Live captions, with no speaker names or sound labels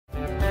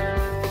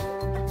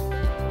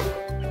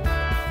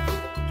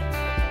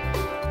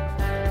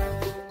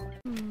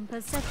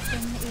Perception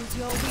is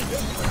your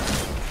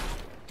weakness.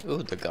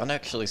 Ooh, the gun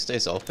actually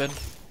stays open?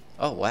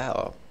 Oh,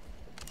 wow.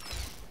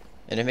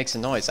 And it makes a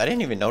noise. I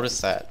didn't even notice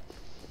that.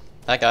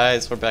 Hi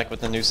guys, we're back with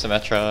the new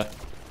Symmetra.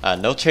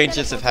 No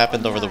changes have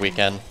happened over the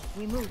weekend.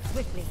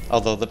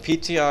 Although the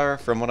PTR,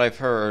 from what I've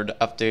heard,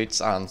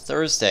 updates on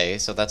Thursday,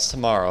 so that's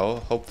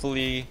tomorrow.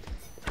 Hopefully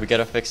we get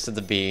a fix to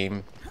the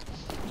beam.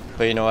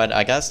 But you know what,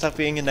 I gotta stop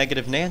being a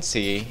negative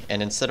Nancy,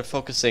 and instead of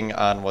focusing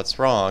on what's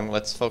wrong,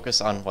 let's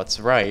focus on what's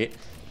right,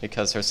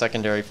 because her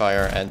secondary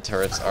fire and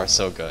turrets are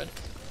so good.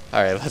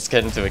 Alright, let's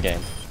get into a game.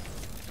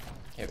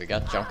 Okay, we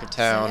got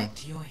Junkertown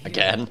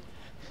again.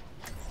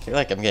 I feel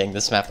like I'm getting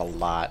this map a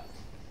lot.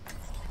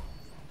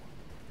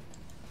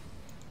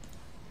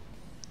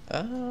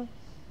 I'll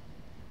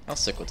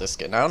stick with this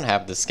skin. I don't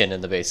have this skin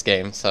in the base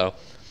game, so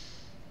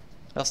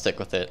I'll stick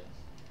with it.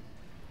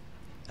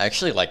 I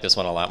actually like this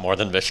one a lot more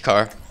than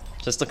Vishkar.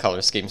 Just the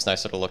color scheme's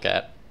nicer to look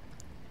at.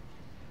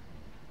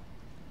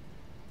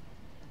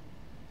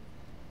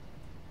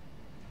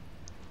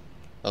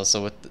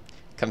 Also, with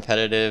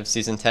competitive,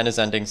 Season 10 is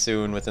ending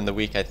soon, within the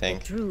week, I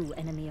think. The true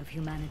enemy of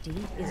humanity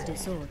is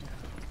disorder.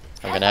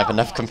 I'm gonna have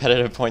enough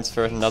competitive points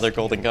for another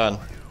golden gun.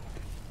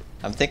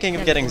 I'm thinking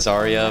of getting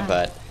Zarya,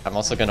 but I'm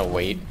also gonna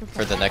wait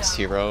for the next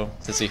hero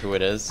to see who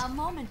it is.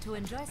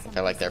 If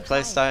I like their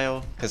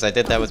playstyle, because I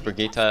did that with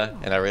Brigitte,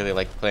 and I really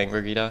liked playing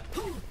Brigitte.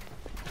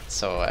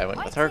 So I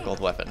went with her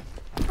gold weapon.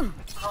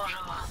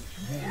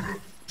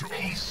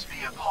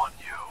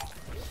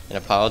 And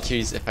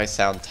apologies if I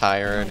sound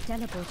tired.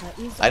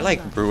 I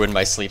like ruined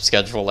my sleep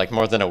schedule like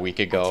more than a week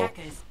ago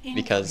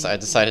because I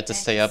decided to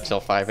stay up till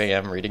 5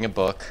 AM reading a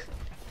book.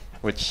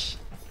 Which,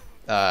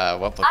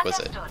 what book was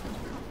it?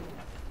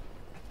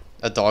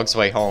 A Dog's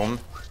Way Home.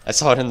 I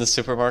saw it in the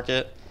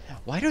supermarket.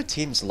 Why do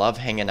teams love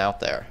hanging out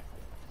there?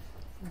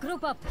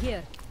 Group up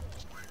here.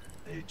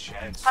 A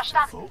chance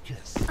to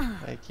focus.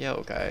 Like,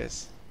 yo,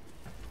 guys.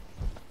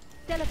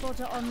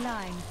 Teleporter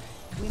online.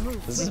 We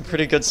move. This is a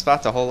pretty good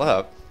spot to hold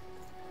up.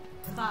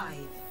 5,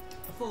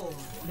 4,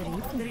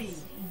 3,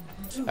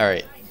 2,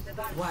 Alright.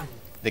 1.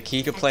 The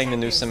key to playing the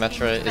new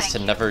Symmetra is to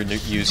never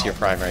use your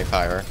primary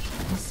fire.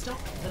 Stop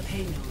the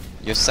payload.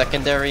 Your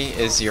secondary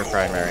is your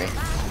primary.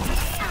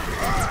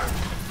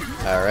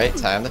 Alright,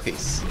 time to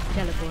piece.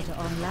 Teleporter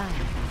online.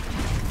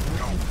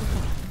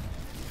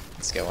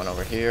 Let's get one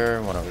over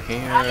here, one over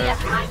here.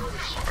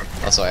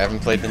 Also, I haven't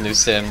played the new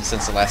Sim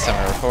since the last time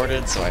I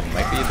recorded, so I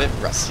might be a bit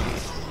rusty.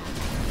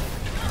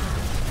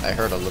 I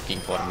heard a looking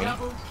for me.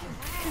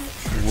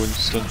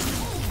 Winston.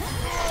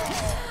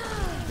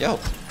 Yo.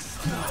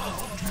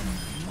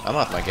 I'm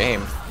off my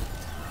game.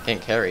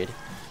 Getting carried.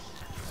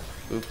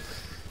 Oop.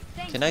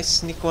 Can I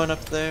sneak one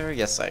up there?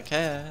 Yes, I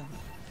can.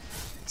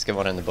 Let's get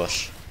one in the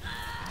bush.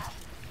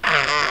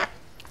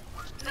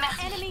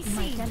 Enemy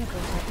seen.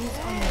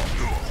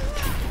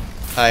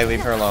 Hi,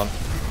 leave her alone.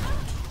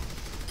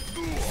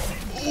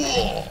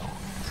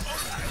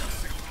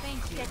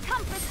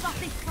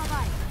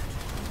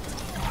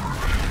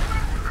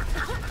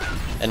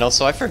 And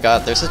also, I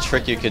forgot, there's a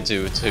trick you could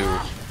do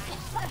to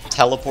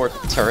teleport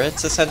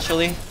turrets,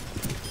 essentially.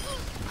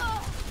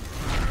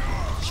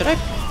 Should I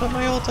put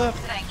my ult up?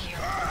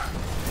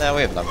 Nah,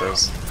 we have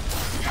numbers.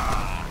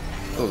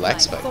 Ooh, lag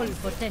spike. Full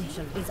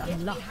potential is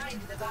unlocked.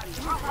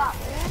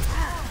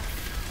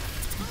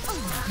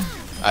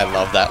 I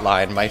love that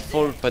line. My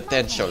full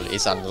potential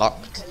is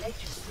unlocked.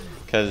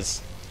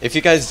 Because if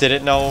you guys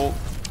didn't know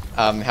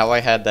how I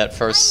had that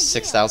first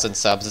 6,000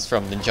 subs is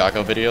from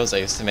Ninjago videos. I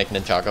used to make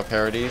Ninjago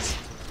parodies.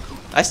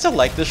 I still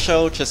like the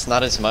show, just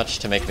not as much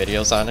to make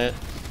videos on it.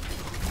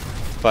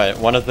 But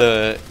one of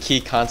the key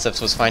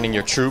concepts was finding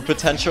your true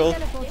potential.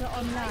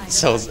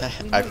 So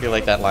I feel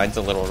like that line's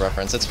a little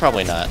reference. It's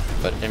probably not,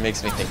 but it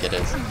makes me think it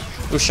is.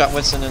 Ooh, shot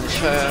Winston in the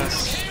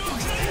chest.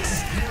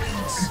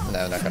 No,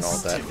 I'm not gonna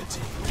hold that.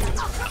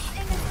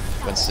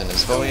 Winston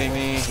is bullying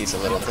me. He's a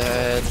little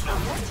dead.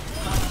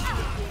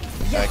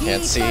 I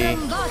can't see.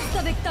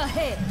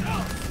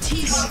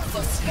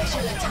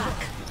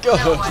 Go!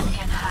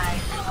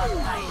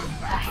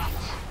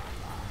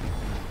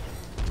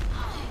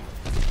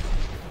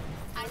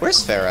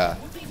 Where's Pharah?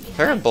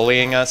 Pharah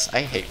bullying us?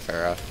 I hate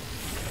Pharah.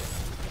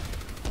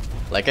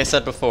 Like I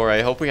said before,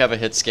 I hope we have a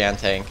hit scan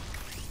tank.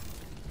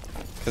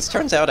 Because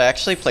turns out I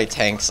actually play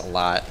tanks a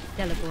lot.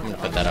 I'm gonna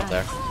put that up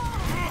there.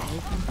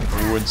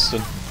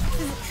 Winston.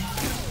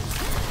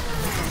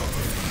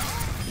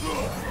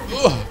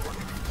 Ugh.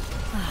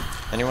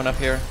 Anyone up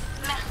here?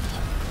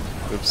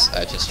 Oops,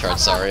 I just tried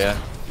Zarya.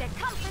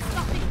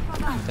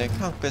 The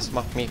compass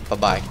mocked me.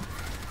 Bye-bye.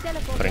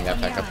 Putting that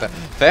back up there.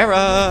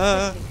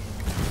 Pharah!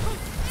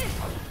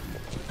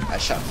 I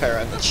shot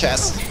Pharah in the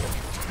chest.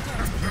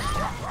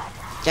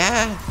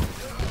 Yeah!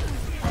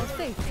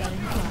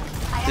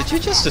 Did you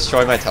just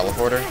destroy my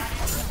teleporter?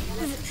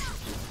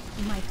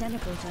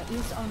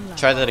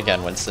 Try that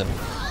again, Winston.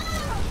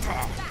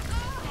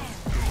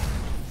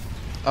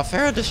 Oh,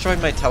 Pharah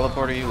destroyed my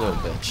teleporter, you little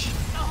bitch.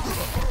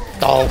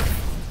 Oh!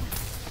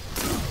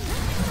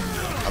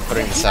 I'm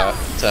putting this out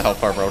to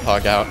help our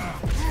Roadhog out.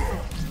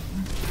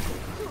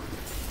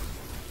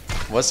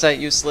 Was that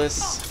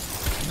useless?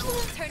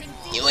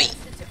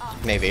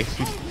 Maybe.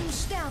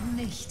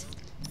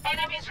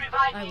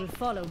 I will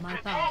follow my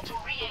path.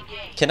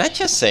 Can I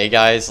just say,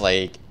 guys,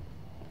 like,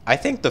 I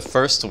think the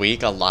first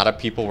week a lot of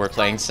people were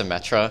playing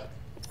Symmetra,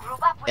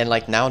 and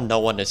like now no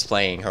one is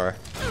playing her.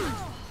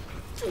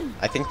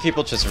 I think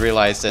people just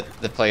realized that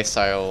the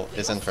playstyle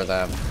isn't for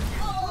them.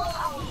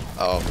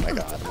 Oh my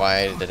god,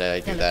 why did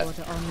I do that?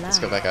 Let's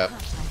go back up.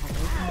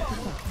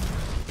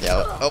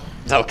 Yeah, oh,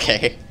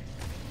 okay.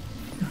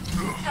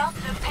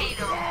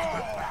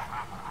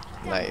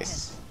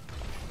 Nice.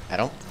 I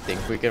don't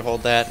think we could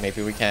hold that,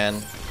 maybe we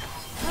can.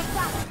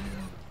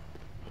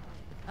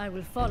 I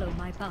will follow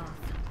my path.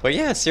 But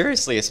yeah,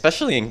 seriously,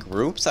 especially in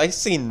groups, I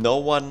see no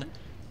one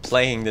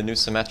playing the new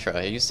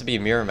Symmetra. It used to be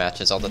mirror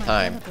matches all the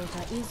time.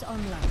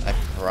 I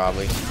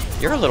probably...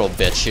 You're a little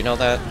bitch, you know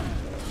that?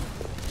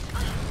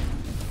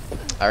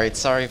 Alright,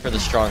 sorry for the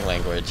strong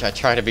language. I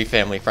try to be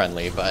family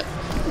friendly, but...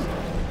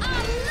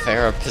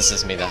 Pharah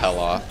pisses me the hell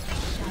off.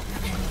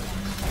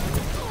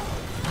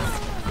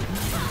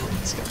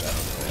 Let's get that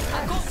over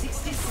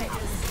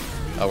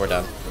there. Oh, we're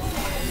done.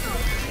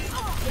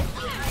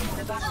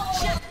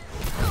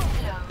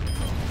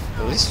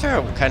 At least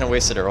Pharah kind of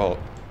wasted her ult.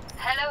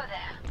 Hello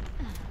there.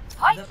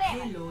 The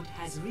payload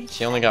has reached.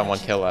 She only got 1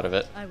 kill out of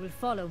it. I will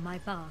follow my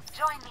path.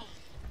 Join me.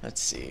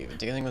 Let's see, we're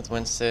dealing with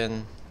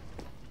Winston.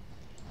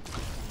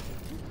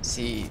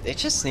 See, they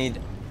just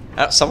need...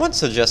 someone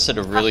suggested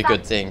a really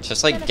good thing,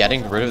 just like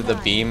getting rid of the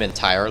beam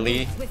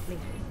entirely.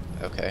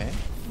 Okay,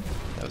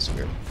 that was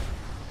weird.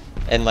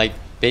 And like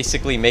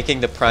basically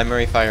making the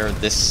primary fire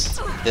this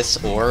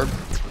orb,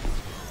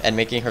 and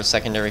making her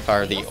secondary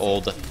fire the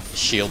old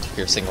shield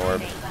piercing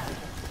orb.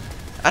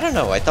 I don't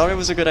know, I thought it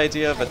was a good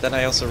idea, but then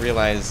I also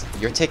realized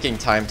you're taking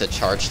time to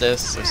charge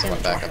this. There's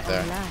someone back up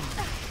there.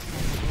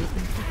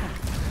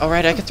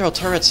 Alright, I can throw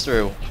turrets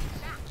through.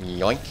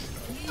 Yoink.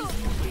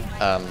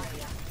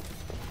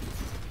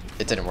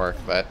 It didn't work,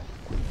 but...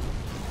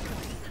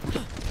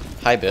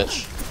 Hi,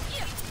 bitch.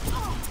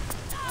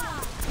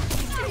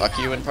 Fuck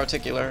you in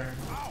particular.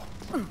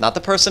 Not the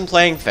person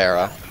playing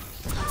Pharah.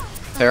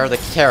 Pharah the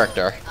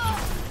character.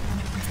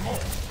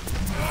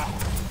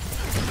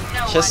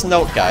 Just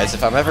note, guys,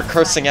 if I'm ever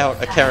cursing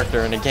out a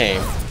character in a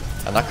game,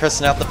 I'm not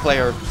cursing out the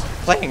player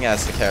playing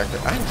as the character.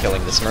 I'm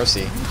killing this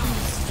Mercy.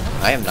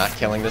 I am not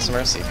killing this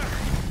Mercy.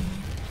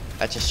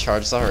 I just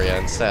charged Zarya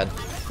instead.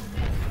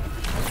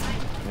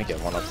 Let me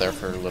get one up there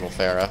for little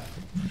Pharah.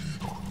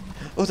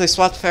 Oh, they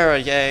swapped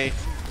Pharah, yay!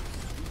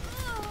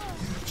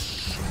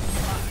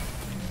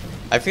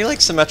 I feel like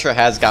Symmetra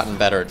has gotten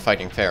better at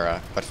fighting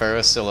Pharah, but Pharah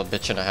is still a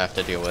bitch and a half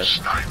to deal with.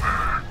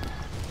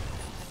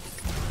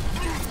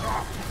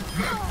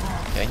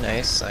 Okay,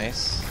 nice,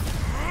 nice.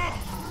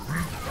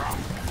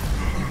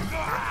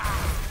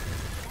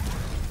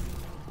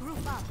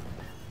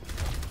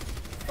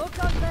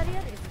 Photon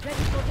barrier is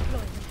ready for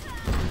deployment.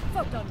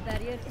 Photon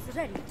barrier is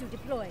ready to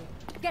deploy.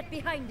 Get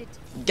behind it.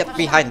 Get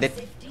behind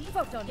it.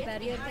 Photon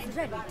barrier is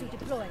ready to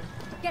deploy.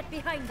 Get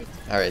behind it.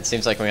 Alright,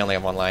 seems like we only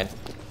have one line.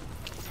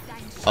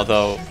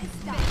 Although,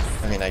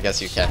 I mean, I guess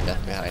you can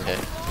get behind it.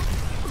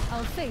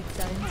 Our fates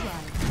are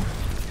entwined.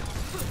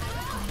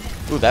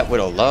 Ooh, that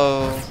Widow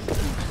low.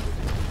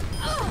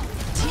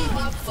 Team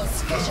up for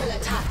special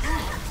attack.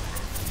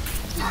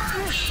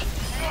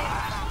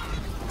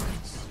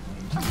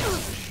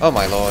 Oh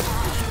my lord.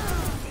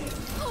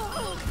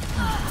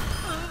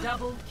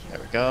 Double There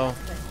we go.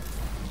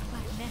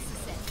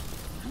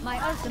 My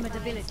ultimate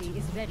ability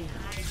is ready.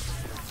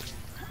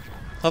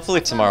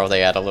 Hopefully tomorrow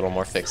they add a little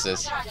more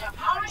fixes.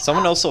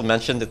 Someone also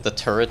mentioned that the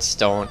turrets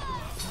don't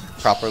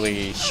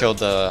properly show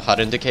the HUD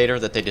indicator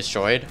that they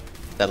destroyed.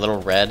 That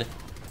little red.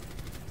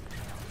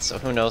 So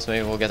who knows,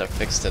 maybe we'll get a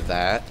fix to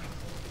that.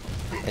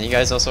 And you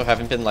guys also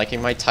haven't been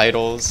liking my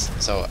titles,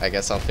 so I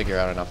guess I'll figure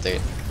out an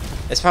update.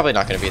 It's probably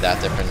not going to be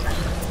that different.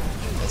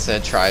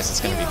 Instead of tries,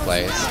 it's going to be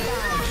plays.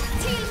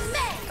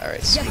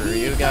 Alright, screw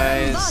you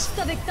guys.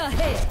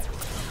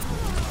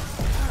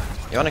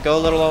 You want to go a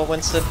little old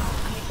Winston?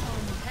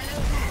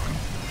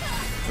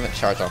 I'm going to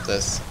charge off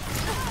this.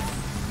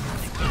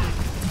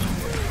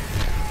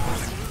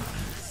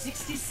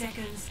 60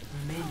 seconds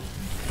remaining.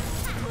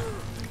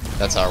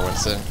 That's our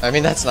Winston. I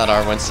mean, that's not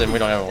our Winston. We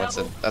don't have a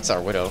Winston. That's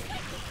our Widow.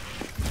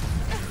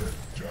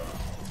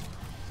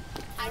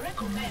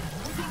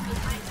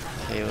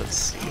 Okay, let's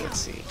see, let's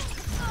see.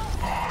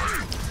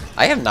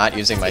 I am not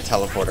using my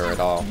teleporter at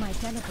all. My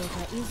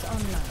teleporter is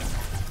online.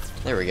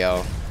 There we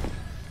go.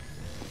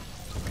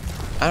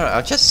 I don't know,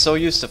 I'm just so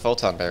used to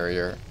Photon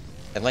Barrier.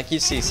 And like you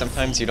see,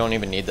 sometimes you don't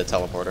even need the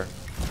teleporter.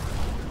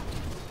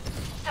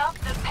 Stop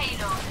the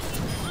payload.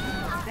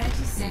 30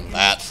 seconds.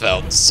 That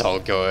felt so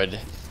good.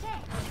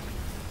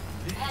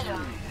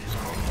 Hello.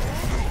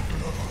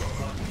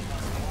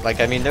 Like,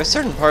 I mean, there's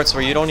certain parts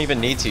where you don't even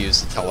need to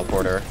use the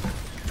teleporter.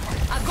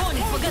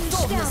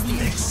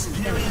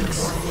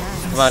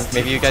 Come on,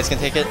 maybe you guys can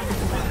take it?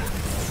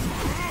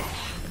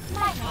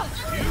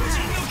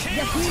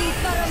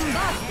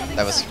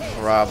 That was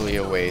probably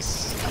a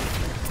waste.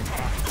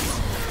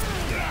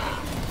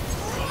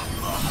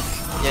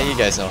 Yeah, you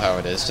guys know how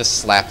it is. Just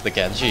slap the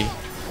Genji.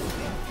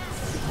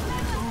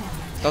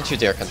 Don't you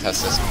dare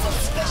contest this.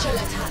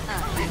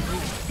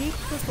 Peak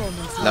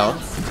performance. No?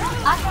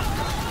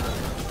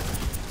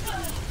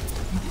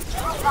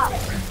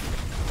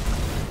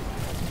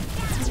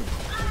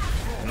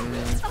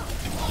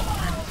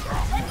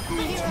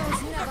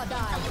 Heroes never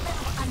die.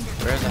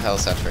 Where the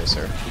hell's that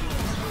Tracer?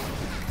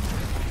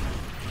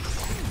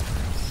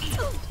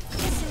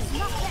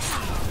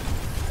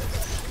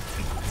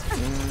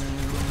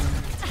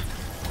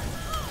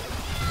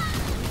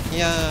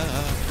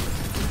 Yeah.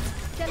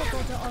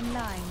 Teleporter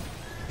online.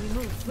 We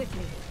move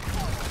swiftly.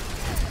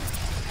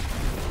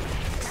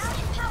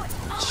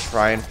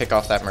 Try and pick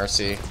off that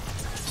Mercy.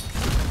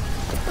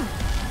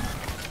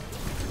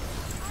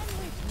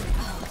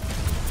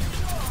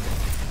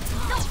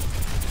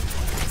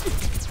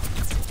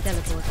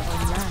 Teleporter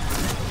online.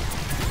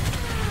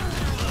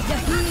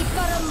 Yahi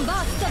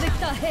parambasta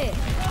viktahe.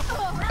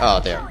 Oh,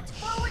 damn.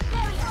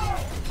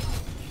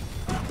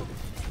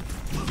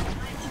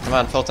 Come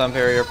on, Photon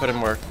Barrier, put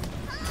in work.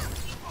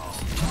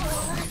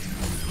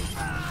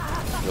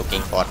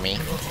 Looking for me.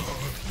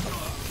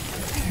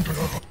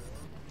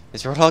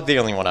 Is Roadhog the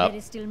only one up? There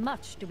is still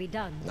much to be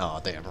done. Oh,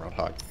 damn,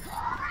 Roadhog.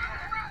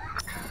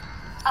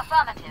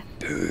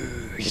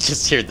 Affirmative. You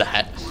just hear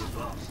that.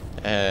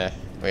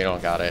 We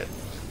don't got it.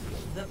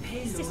 The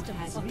payload System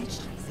has of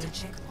reached the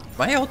checkpoint.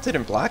 My ult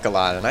didn't block a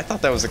lot, and I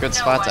thought that was a good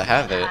spot to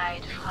have it.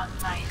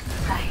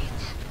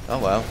 Oh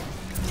well.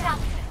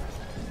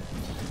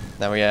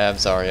 Now we have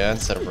Zarya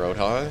instead of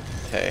Roadhog.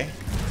 Okay.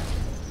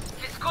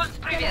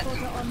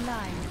 Teleporter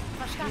online.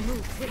 We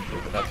move swiftly.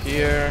 Put up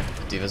here.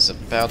 Diva's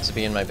about to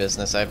be in my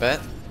business, I bet.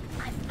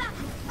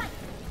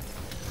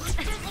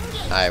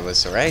 I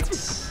was right.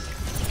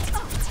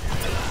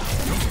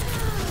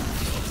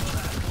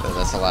 Oh,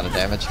 that's a lot of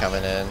damage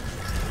coming in.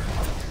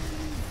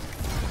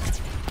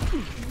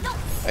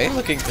 Are you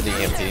looking for the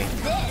EMP?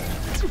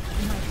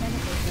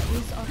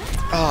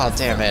 Oh,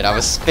 damn it. I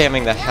was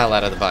spamming the hell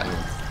out of the button.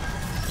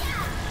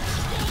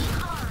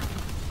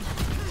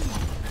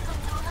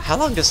 How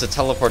long does the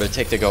teleporter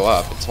take to go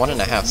up? It's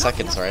 1.5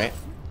 seconds, right?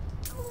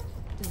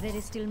 There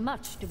is still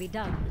much to be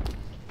done.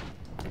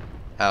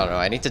 I don't know.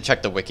 I need to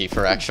check the wiki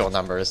for actual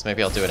numbers.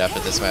 Maybe I'll do it after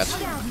this match.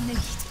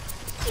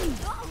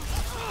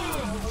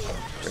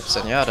 Rip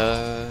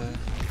Zenyatta.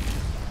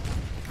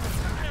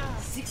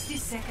 60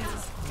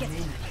 seconds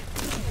remaining.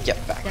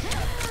 Get back.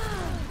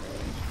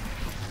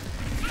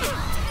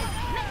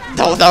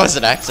 No, that was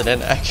an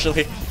accident,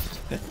 actually.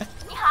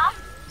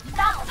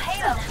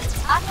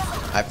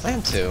 I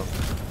plan to.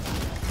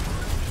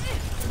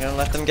 I'm gonna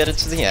let them get it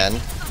to the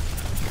end.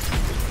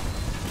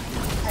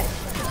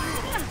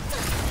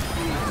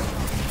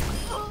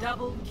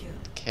 Double kill.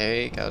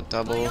 Okay, got a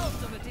double.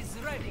 Ultimate is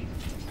ready.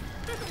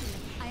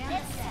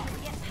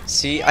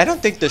 See, I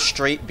don't think the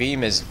straight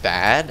beam is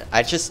bad.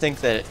 I just think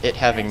that it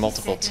having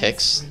multiple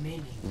ticks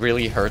Remaining.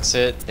 really hurts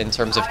it in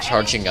terms of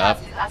charging up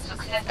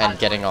and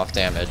getting off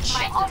damage.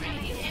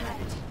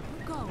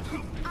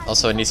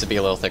 Also, it needs to be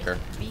a little thicker.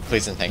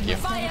 Please and thank you.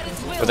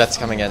 Oh, that's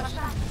coming in.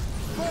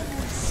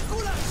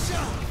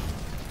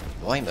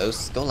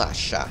 Oimos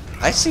Golasha.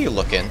 I see you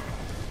looking.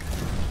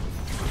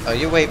 Oh,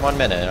 you wait 1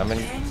 minute. I'm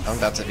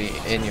about to be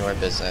in your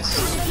business.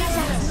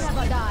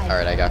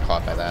 Alright, I got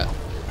caught by that.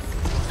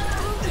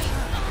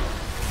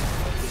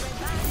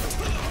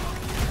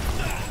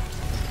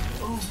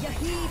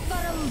 Yahi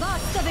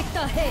parambasta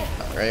viktahe.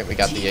 Alright, we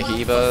got the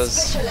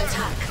Yahibas.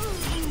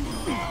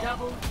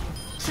 Double,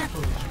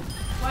 triple kill.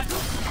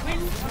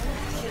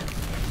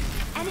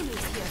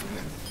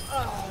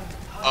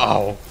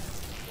 Oh.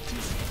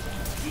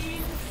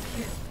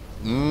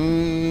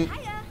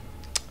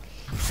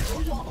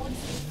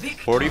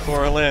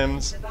 44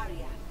 limbs.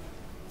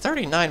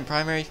 39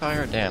 primary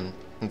fire? Damn,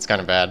 that's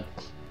kind of bad.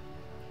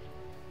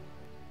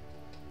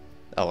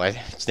 Oh, I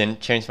didn't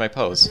change my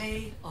pose.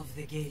 Play of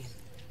the game.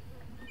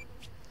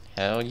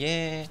 Hell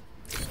yeah.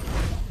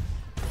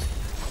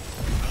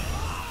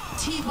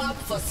 Team up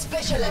for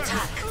special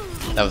attack.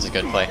 That was a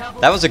good play.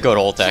 That was a good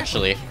ult,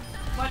 actually.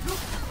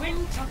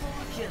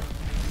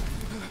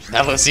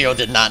 That Lucio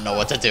did not know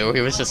what to do.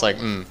 He was just like,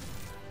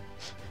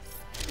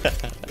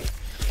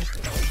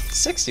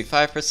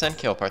 65%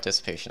 kill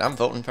participation. I'm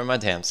voting for my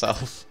damn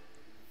self.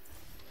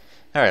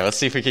 Alright, let's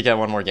see if we can get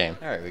one more game.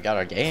 Alright, we got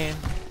our game.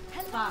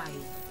 5,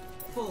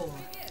 4,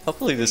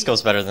 Hopefully this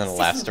goes better than the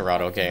last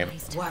Dorado game.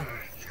 1.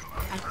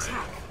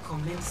 Attack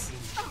commencing.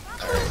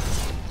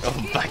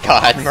 Oh my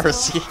god,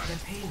 Mercy. The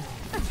payload.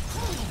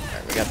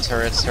 Alright, we got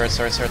turrets.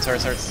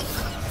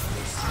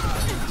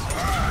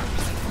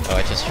 Oh,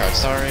 I just charged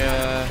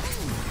Zarya.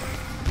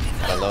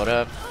 Gotta load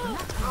up.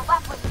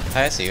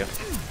 Hi, I see you.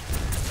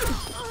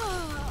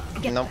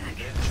 Nope.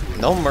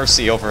 No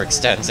Mercy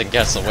overextends and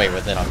gets away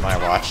with it on my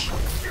watch.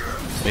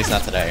 At least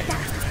not today.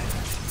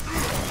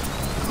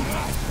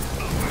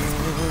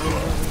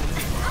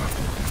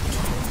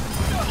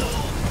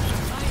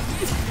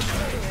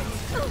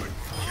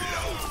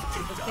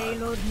 The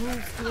payload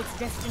moves to its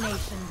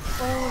destination,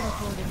 all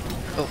according to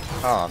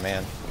Oh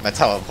man. My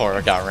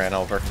teleporter got ran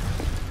over.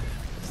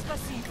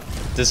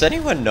 Does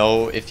anyone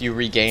know if you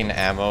regain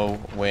ammo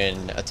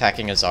when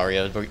attacking a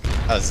Zarya,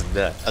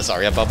 the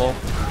Zarya bubble?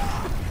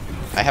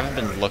 I haven't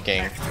been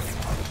looking.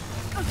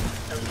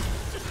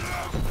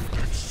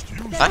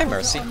 Hi,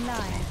 Mercy.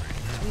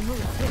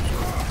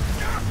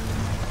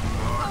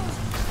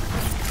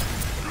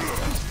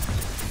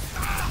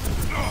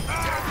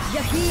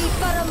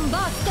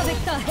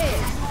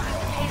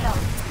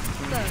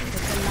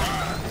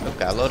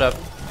 Okay, load up.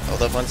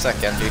 Hold up 1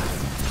 second, dude.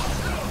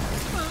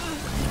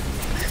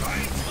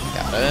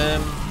 Got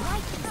him.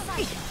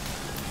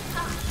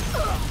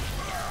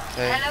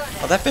 Okay.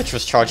 Oh, that bitch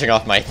was charging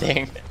off my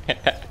thing.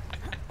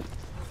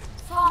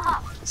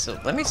 So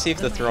let me see if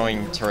the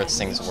throwing turrets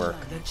things work.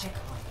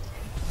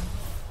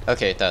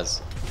 Okay, it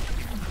does.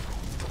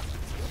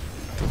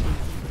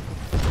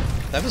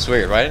 That was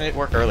weird. Why didn't it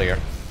work earlier?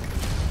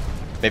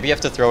 Maybe you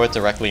have to throw it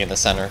directly in the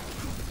center.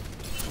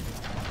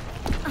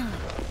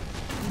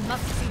 You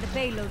must see the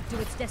payload to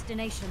its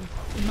destination.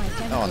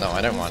 Oh no,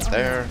 I didn't want it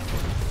there.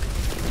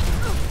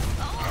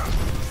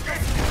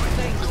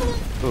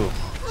 Ooh.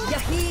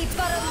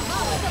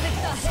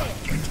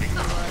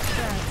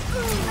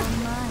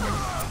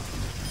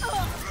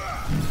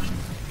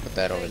 Put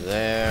that over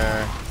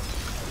there.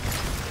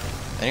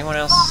 Anyone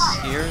else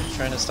here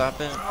trying to stop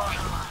it?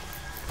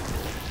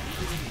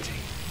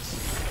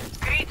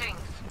 Greetings.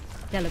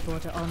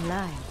 Teleporter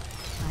online.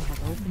 I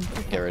have opened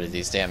the Get rid of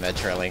these damn edge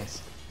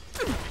trailings.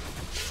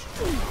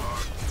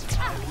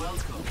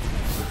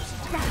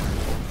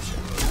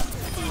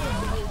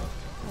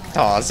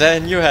 Aw,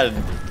 Zen, you had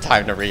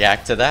time to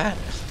react to that.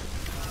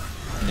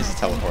 Use a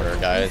teleporter,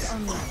 guys.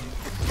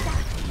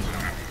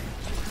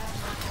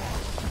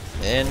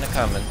 In the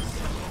coming.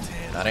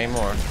 Not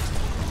anymore.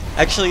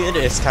 Actually, it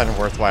is kind of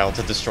worthwhile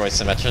to destroy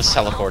Symmetra's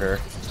teleporter.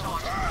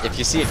 If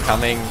you see it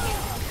coming,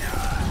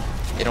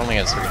 it only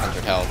has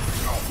 300 health.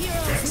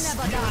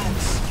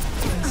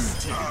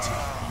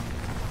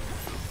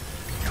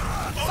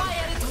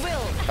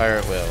 Fire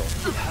at will.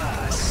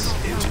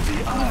 Into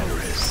the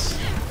iris.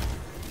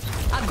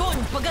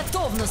 Огонь по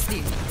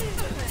готовности!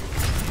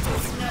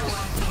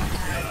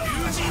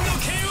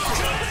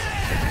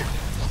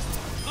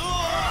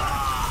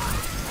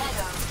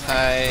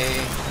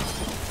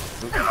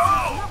 Hi.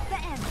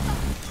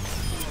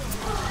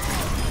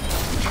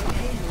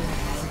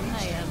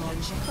 I am on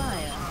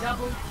fire.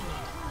 Double.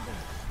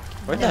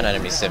 Where'd that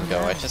enemy sim go?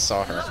 I just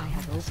saw her. I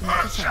have opened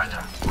the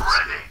Shatter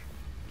ready.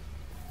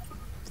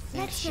 I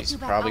think she's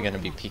probably gonna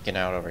be peeking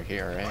out over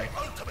here, right?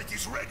 Ultimate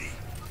is ready.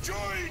 Join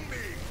me.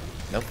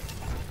 Nope.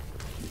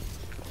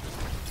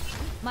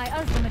 My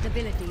ultimate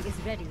ability is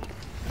ready.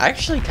 I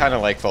actually kind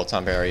of like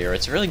Photon Barrier.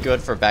 It's really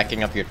good for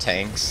backing up your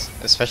tanks,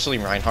 especially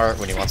Reinhardt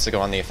when he wants to go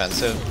on the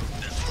offensive.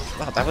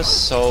 Wow, that was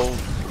so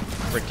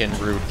freaking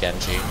rude,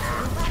 Genji.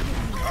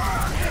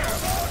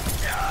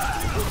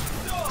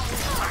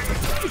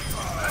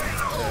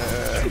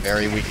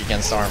 Very weak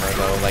against armor,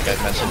 though, like I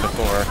mentioned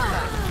before.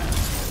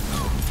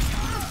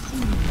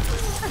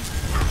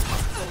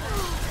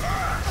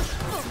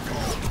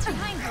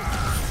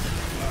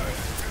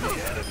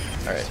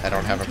 Alright, I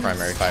don't have a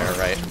primary fire,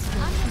 right?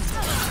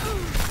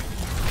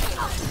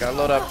 Gotta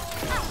load up.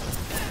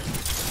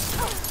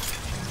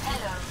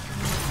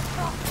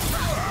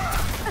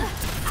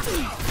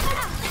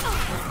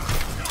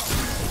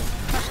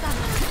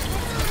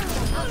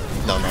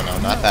 No, no, no,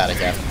 not that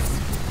again.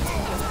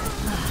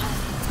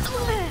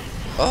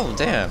 Oh,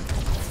 damn.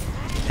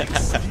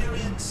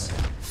 Experience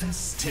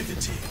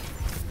festivity.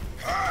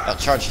 I'll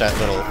charge that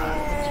little... Oh,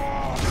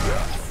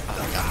 I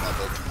got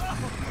leveled.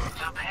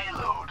 The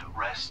payload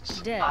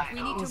rests Death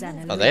idle. is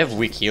an Oh, they have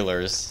weak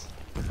healers.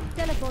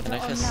 teleporter Can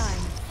I just-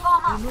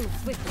 online. Remove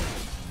swiftly.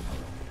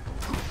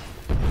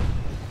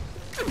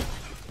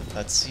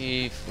 Let's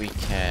see if we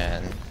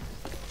can...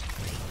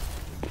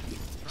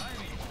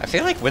 I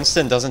feel like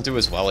Winston doesn't do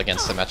as well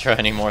against Symmetra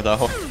anymore,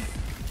 though.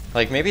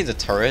 Like, maybe the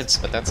turrets,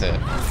 but that's it.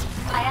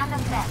 I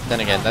understand.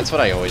 Then again, that's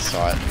what I always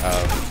thought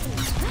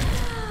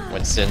of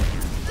Winston.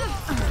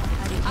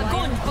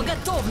 Огонь по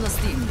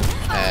готовности!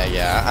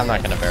 Yeah, I'm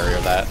not gonna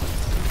barrier that.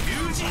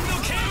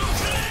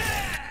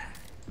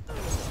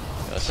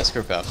 Let's just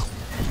group up.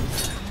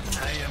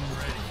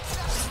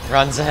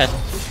 Run, Zen!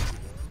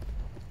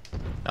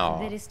 Oh,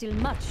 There is still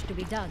much to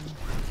be done.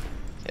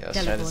 okay,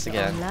 let's try this Teleporter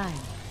again. online.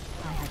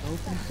 I have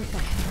opened the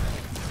door.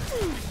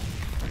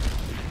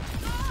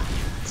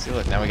 See,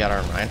 look, now we got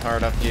our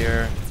Reinhardt up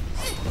here.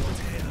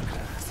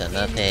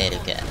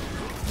 Symmetra.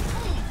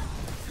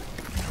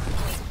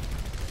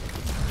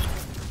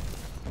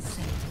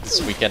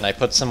 This weekend I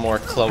put some more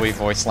Chloe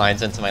voice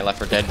lines into my Left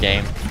 4 Dead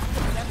game.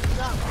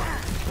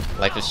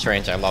 Life is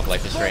Strange, I love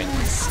Life is Strange.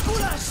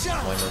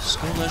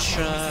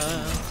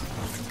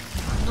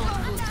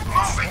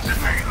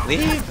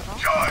 Leave!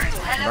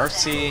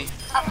 Mercy!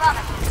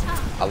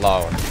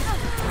 Hello.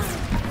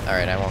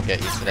 Alright, I won't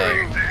get you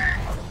today.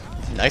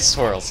 Nice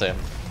swirl, Sim.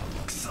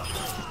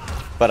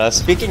 But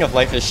speaking of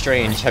Life is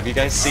Strange, have you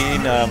guys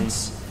seen,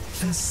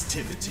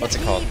 what's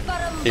it called?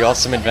 The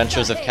Awesome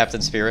Adventures of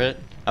Captain Spirit?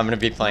 I'm gonna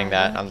be playing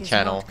that on the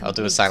channel. I'll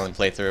do a silent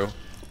playthrough.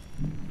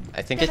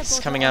 I think it's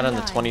coming out on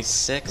the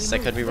 26th. I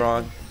could be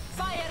wrong.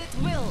 Fire at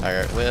will. Fire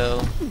at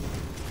will.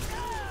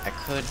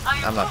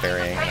 I'm not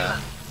burying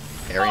that.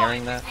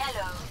 Burying that?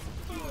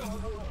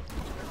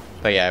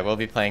 But yeah, I will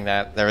be playing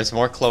that. There is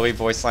more Chloe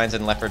voice lines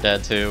in Left 4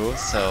 Dead 2,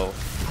 so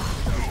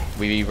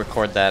we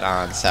record that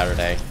on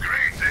Saturday.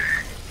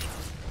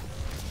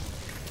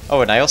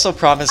 Oh, and I also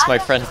promised my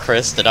friend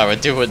Chris that I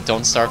would do a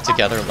Don't Starve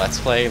Together Let's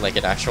Play, like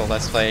an actual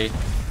Let's Play,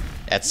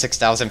 at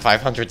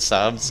 6,500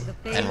 subs,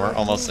 and we're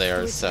almost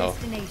there, so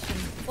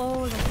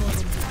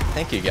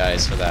thank you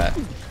guys for that.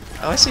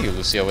 Oh, I see you,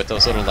 Lucio, with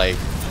those little, like,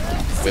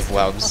 whip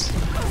webs.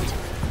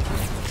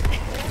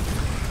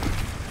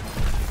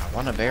 I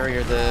wanna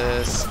barrier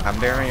this. I'm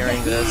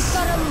barriering this.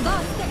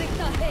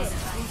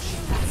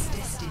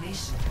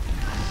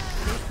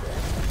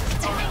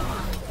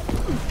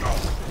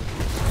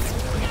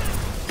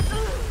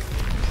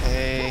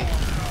 Okay.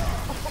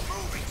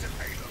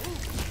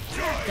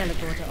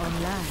 Teleporter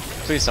online.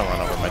 Please don't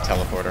run over my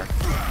teleporter.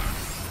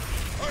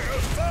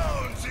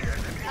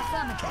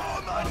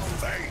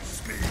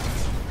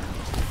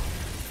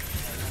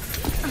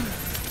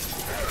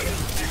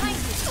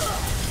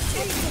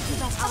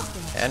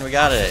 And we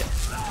got it.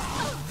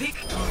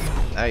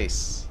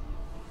 Nice.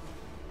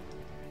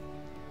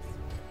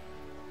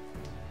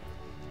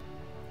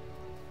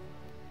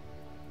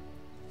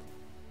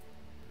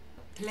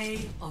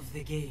 Play of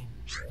the game.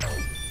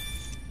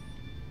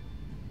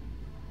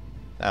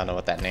 I don't know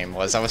what that name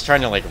was. I was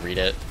trying to like read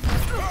it.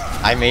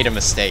 I made a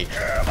mistake.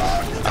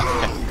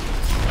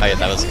 Oh yeah,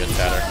 that was a good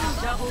shatter.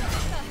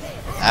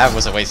 That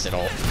was a wasted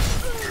ult.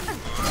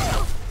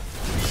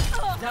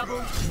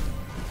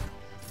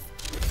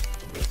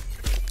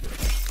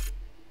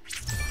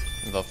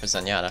 Vote for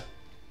Zenyatta.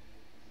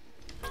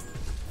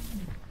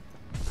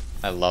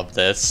 I love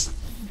this.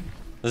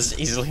 This is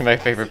easily my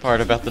favorite part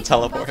about the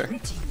teleporter.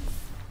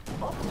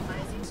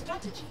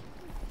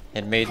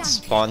 It made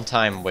spawn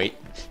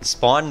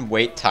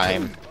wait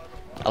time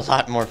a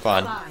lot more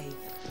fun. 5,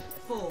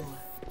 4,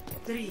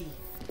 3,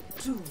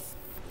 2,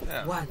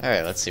 1.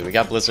 Alright, let's see. We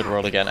got Blizzard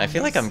World again. I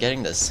feel like I'm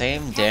getting the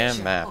same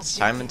damn maps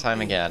time and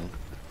time again.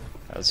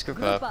 Alright, let's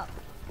group up.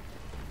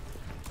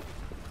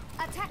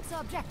 Attack the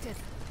objective.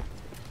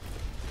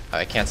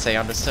 I can't say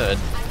understood.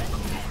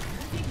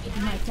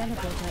 My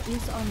teleporter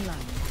is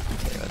online.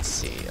 Okay, let's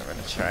see. I'm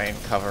gonna try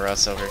and cover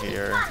us over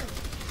here.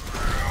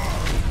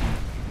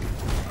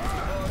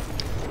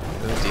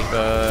 Ooh,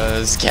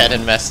 D.Va's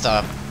getting messed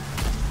up.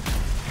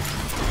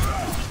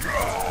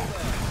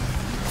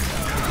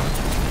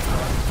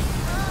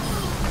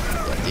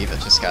 Yeah, D.Va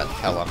just got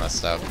hella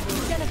messed up.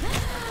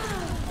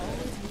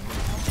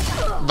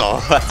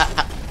 No.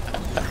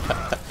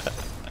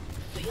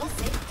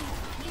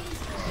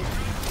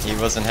 He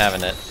wasn't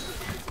having it.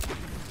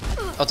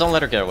 Oh, don't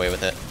let her get away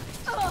with it.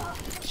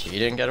 She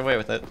didn't get away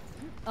with it.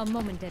 A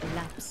momentary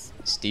lapse.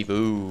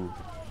 Stevo.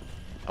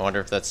 I wonder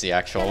if that's the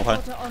actual one.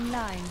 Teleporter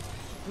online.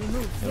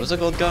 Remove. It was a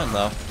gold gun,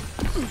 though.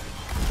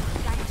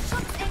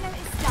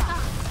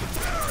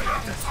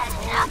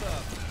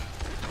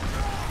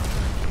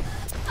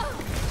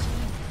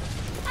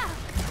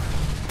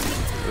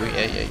 Ooh,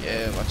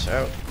 yeah, watch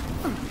out.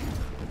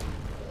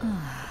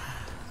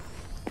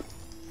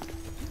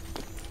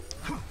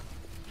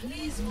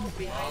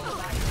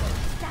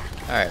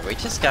 Alright, we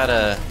just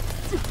gotta...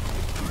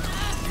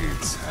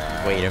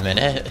 Wait a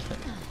minute.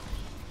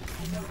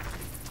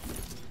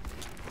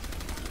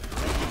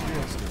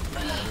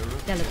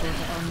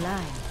 Teleporter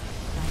online.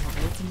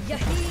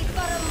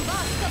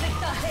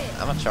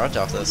 I'm gonna charge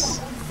off this.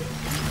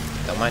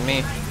 Don't mind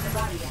me.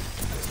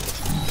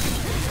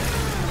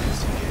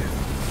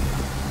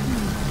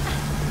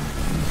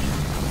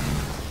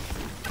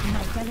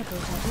 My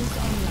teleporter is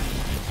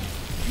online.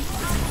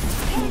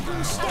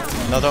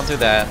 No, don't do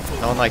that.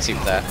 No one likes you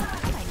for that.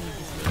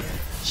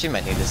 She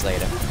might need this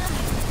later.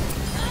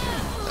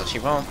 No, she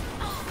won't.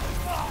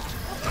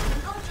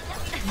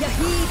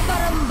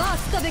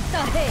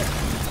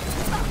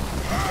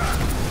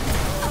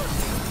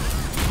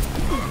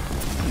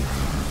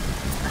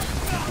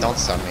 Don't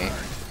stun me.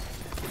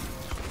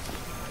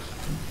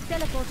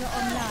 Teleporter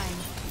online.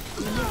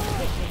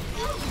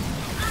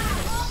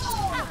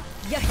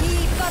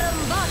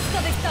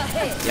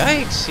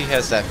 Yikes, she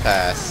has that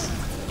pass.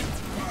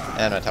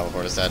 And my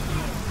teleport is dead.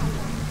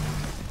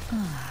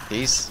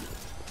 Peace.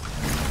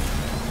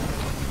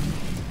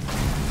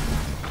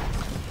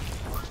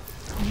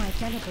 My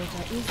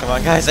teleporter is Come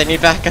on, guys, I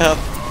need backup.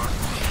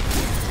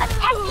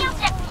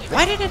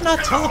 Why did it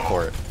not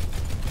teleport?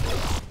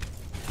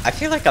 I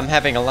feel like I'm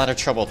having a lot of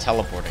trouble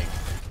teleporting.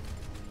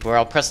 Where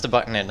I'll press the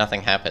button and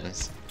nothing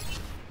happens.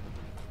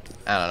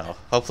 I don't know.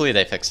 Hopefully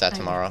they fix that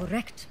tomorrow. I will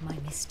correct my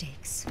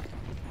mistakes.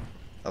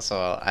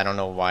 Also, I don't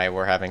know why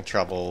we're having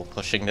trouble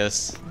pushing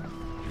this.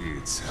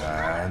 It's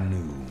high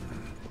noon.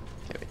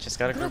 Okay, we just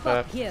gotta Group group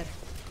up. up here.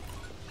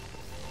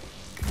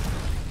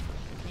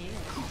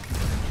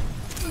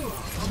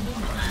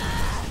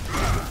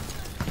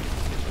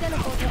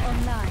 Teleporter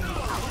online.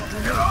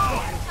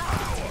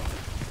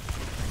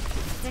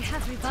 They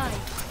have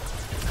revived.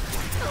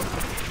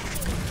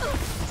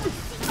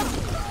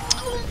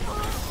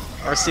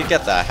 Mercy,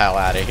 get the hell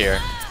out of here.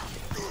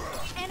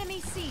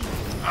 Enemy seen.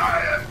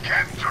 I am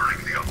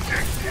capturing the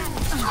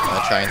objective. I'm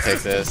gonna try and take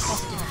this.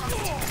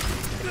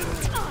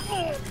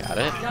 Got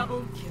it.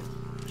 Double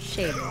kill.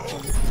 Shame.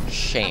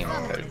 Shame.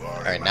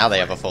 Alright, now they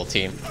have a full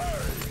team.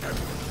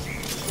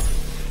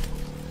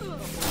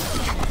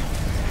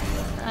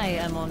 I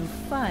am on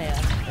fire.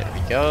 There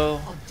we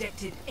go.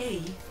 Objective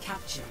A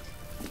captured.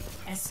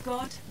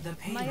 Escort the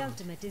payload. My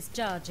ultimate is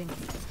charging.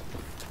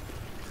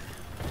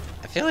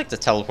 I feel like the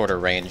teleporter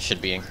range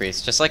should be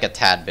increased just like a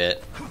tad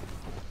bit.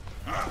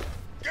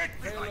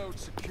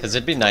 Because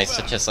it'd be nice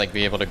to just like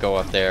be able to go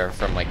up there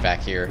from like back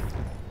here.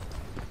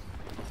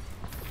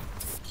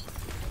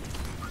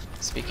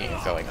 Speaking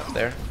of going up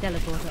there,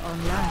 Teleporter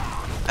online.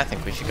 I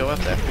think we should go up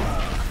there.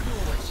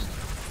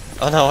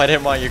 Oh no, I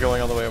didn't want you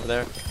going all the way over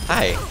there.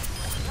 Hi.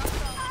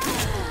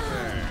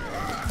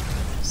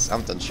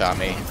 Something shot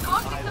me.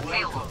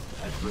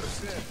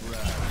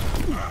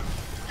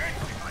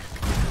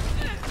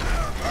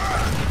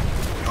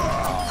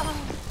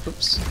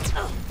 Oops.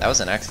 That was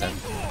an accident.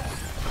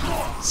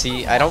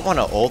 See, I don't want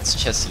to ult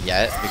just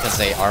yet because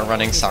they are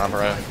running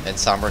Sombra, and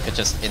Sombra could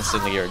just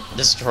instantly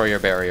destroy your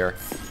barrier.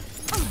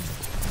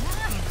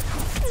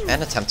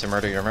 And attempt to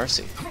murder your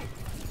Mercy.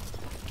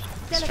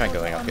 Let's try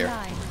going up here.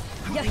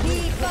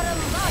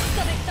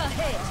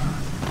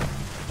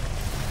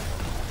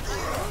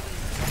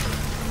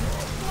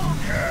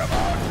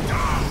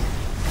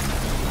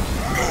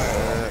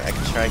 I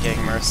can try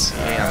getting Mercy.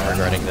 I'm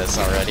regretting this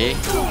already.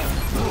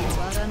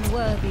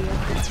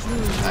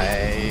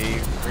 I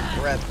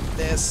regret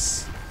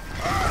this.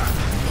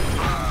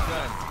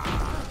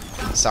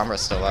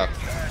 Sombra's still up.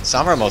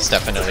 Sombra most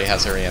definitely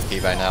has her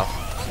EMP by now.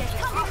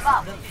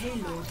 The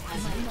payload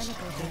has reached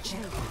the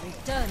checkpoint.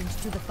 Returned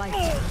to the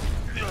fight.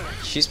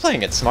 She's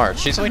playing it smart.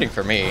 She's waiting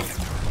for me.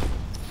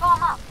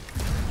 Form up.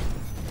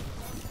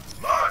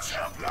 Much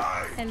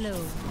obliged. Hello.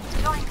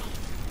 Join me.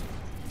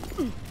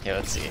 Okay,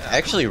 let's see. I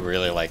actually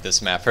really like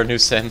this map for new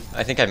sim.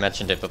 I think I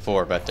mentioned it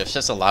before, but there's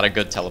just a lot of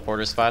good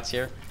teleporter spots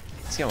here.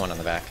 Let's get one on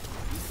the back.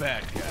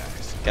 Bad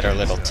guys. Get our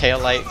little tail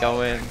light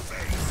going.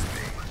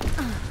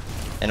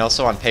 And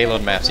also on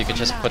payload maps, you could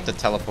just put the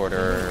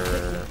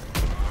teleporter...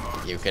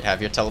 You could have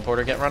your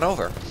teleporter get run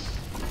over.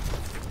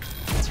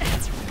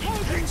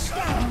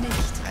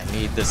 I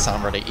need this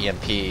Sombra to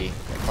EMP.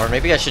 Or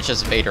maybe I should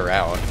just bait her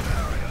out.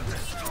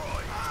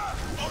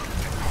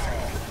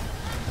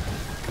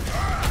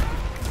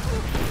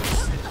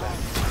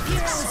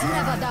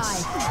 Never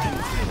die.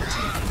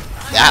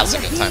 That was a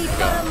good time to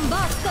go.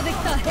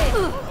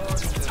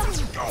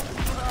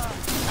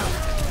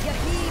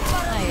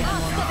 I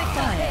am on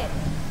fire.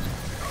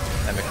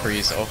 And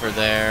McCree's over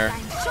there.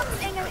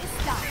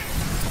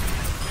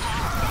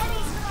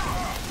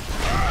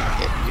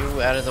 Get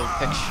you out of the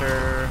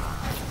picture.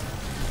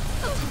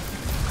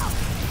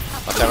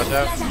 Watch out, watch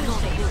out.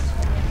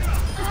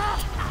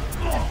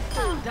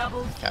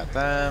 Got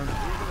them.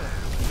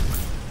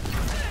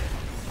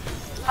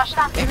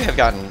 Maybe I've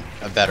gotten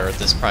better at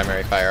this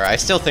primary fire. I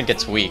still think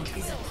it's weak.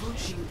 Is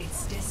approaching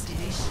its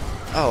destination.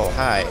 Oh,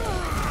 hi.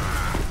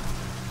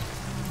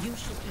 You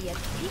should be at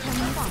peak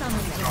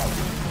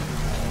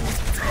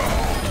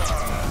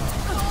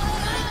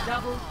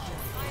Double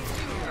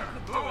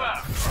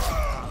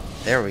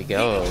There we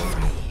go.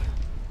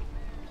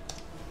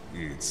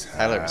 It's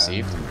Highlight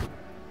received.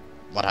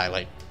 What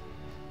highlight?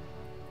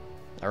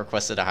 I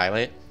requested a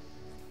highlight.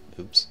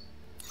 Oops.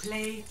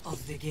 play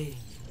of the game.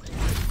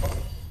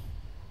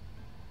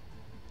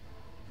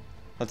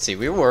 Let's see,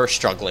 we were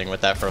struggling with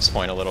that first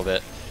point a little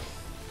bit.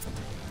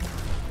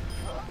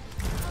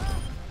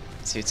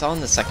 See, it's all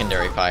in the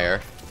secondary fire.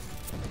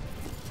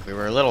 We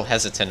were a little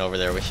hesitant over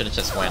there, we should have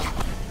just went.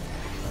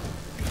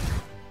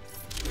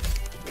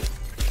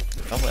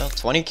 Oh well,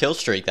 20 kill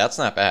streak, that's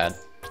not bad.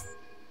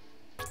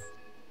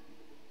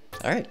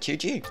 Alright,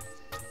 QG.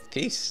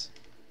 Peace.